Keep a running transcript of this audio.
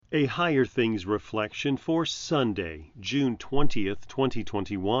A Higher Things Reflection for Sunday, June 20th,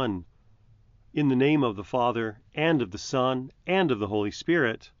 2021. In the name of the Father, and of the Son, and of the Holy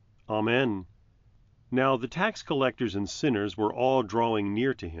Spirit. Amen. Now the tax collectors and sinners were all drawing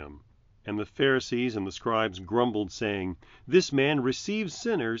near to him. And the Pharisees and the scribes grumbled, saying, This man receives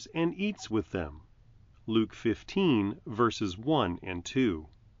sinners and eats with them. Luke 15, verses 1 and 2.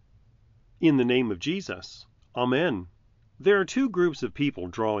 In the name of Jesus. Amen. There are two groups of people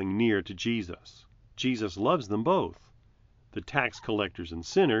drawing near to Jesus. Jesus loves them both. The tax collectors and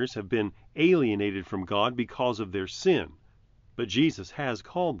sinners have been alienated from God because of their sin, but Jesus has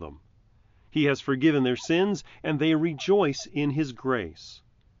called them. He has forgiven their sins, and they rejoice in His grace.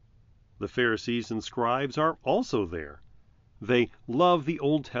 The Pharisees and scribes are also there. They love the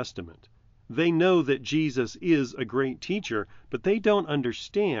Old Testament. They know that Jesus is a great teacher, but they don't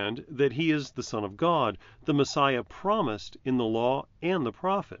understand that He is the Son of God, the Messiah promised in the law and the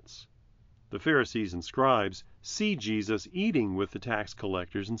prophets. The Pharisees and scribes see Jesus eating with the tax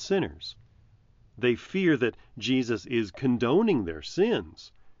collectors and sinners. They fear that Jesus is condoning their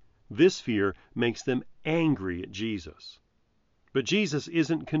sins. This fear makes them angry at Jesus. But Jesus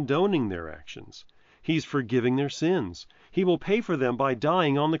isn't condoning their actions. He's forgiving their sins. He will pay for them by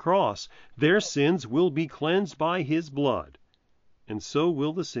dying on the cross. Their sins will be cleansed by His blood. And so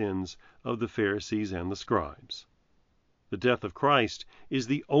will the sins of the Pharisees and the scribes. The death of Christ is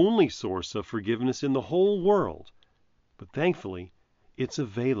the only source of forgiveness in the whole world. But thankfully, it's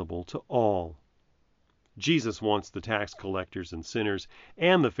available to all. Jesus wants the tax collectors and sinners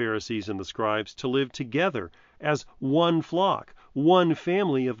and the Pharisees and the scribes to live together as one flock, one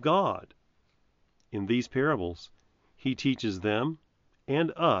family of God. In these parables, He teaches them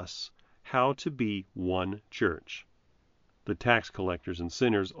and us how to be one church. The tax collectors and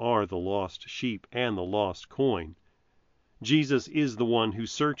sinners are the lost sheep and the lost coin. Jesus is the one who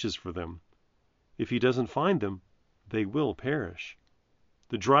searches for them. If He doesn't find them, they will perish.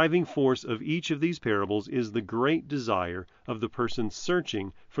 The driving force of each of these parables is the great desire of the person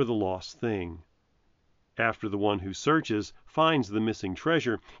searching for the lost thing. After the one who searches finds the missing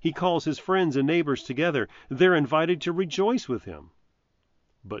treasure, he calls his friends and neighbors together. They're invited to rejoice with him.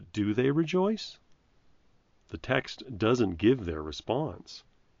 But do they rejoice? The text doesn't give their response.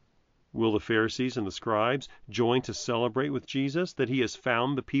 Will the Pharisees and the scribes join to celebrate with Jesus that He has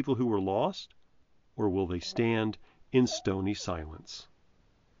found the people who were lost? Or will they stand in stony silence?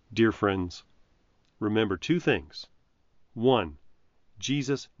 Dear friends, remember two things. 1,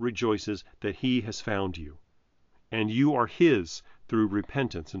 Jesus rejoices that He has found you, and you are His through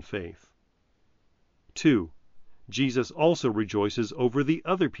repentance and faith. 2, Jesus also rejoices over the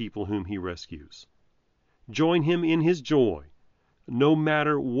other people whom He rescues. Join Him in His joy, no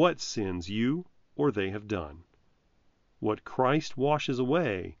matter what sins you or they have done. What Christ washes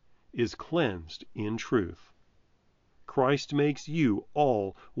away is cleansed in truth. Christ makes you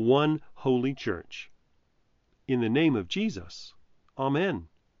all one holy church. In the name of Jesus, Amen.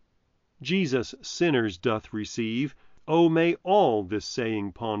 Jesus sinners doth receive. Oh, may all this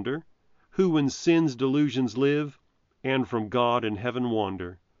saying ponder, who in sin's delusions live, and from God and heaven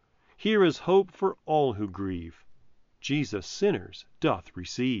wander. Here is hope for all who grieve. Jesus sinners doth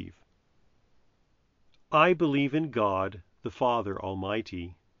receive. I believe in God, the Father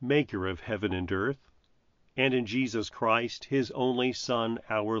Almighty, maker of heaven and earth, and in Jesus Christ, His only Son,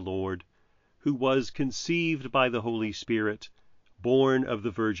 our Lord, who was conceived by the Holy Spirit, born of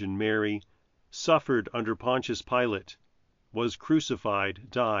the Virgin Mary, suffered under Pontius Pilate, was crucified,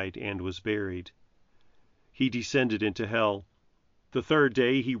 died, and was buried. He descended into hell. The third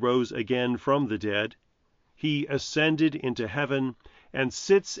day He rose again from the dead. He ascended into heaven and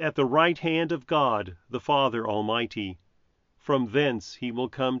sits at the right hand of God, the Father Almighty. From thence He will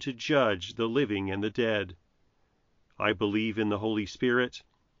come to judge the living and the dead. I believe in the Holy Spirit,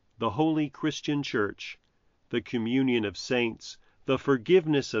 the holy Christian Church, the communion of saints, the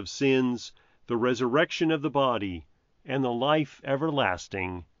forgiveness of sins, the resurrection of the body, and the life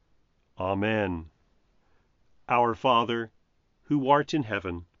everlasting. Amen. Our Father, who art in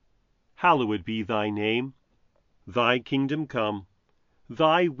heaven, hallowed be Thy name. Thy kingdom come,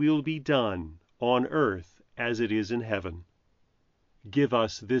 Thy will be done, on earth as it is in heaven. Give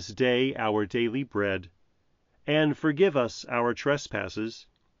us this day our daily bread, and forgive us our trespasses,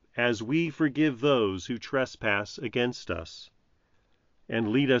 as we forgive those who trespass against us.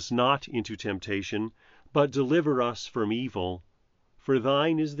 And lead us not into temptation, but deliver us from evil. For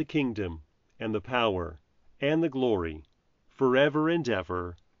Thine is the kingdom, and the power, and the glory, forever and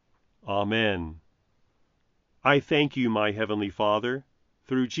ever. Amen. I thank You, my Heavenly Father,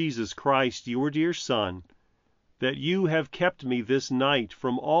 through Jesus Christ, Your dear Son, that you have kept me this night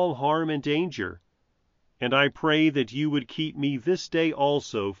from all harm and danger. And I pray that you would keep me this day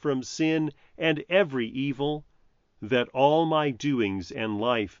also from sin and every evil, that all my doings and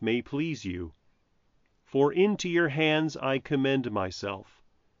life may please you. For into your hands I commend myself,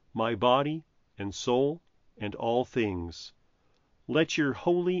 my body and soul and all things. Let your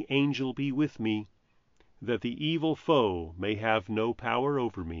holy angel be with me, that the evil foe may have no power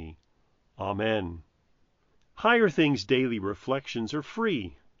over me. Amen. Higher Things Daily Reflections are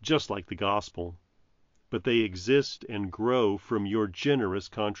free, just like the Gospel, but they exist and grow from your generous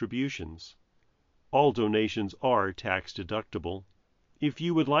contributions. All donations are tax deductible. If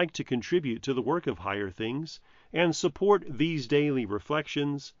you would like to contribute to the work of Higher Things and support these daily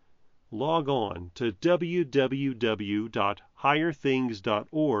reflections, log on to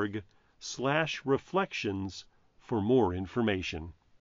www.higherthings.org/reflections for more information.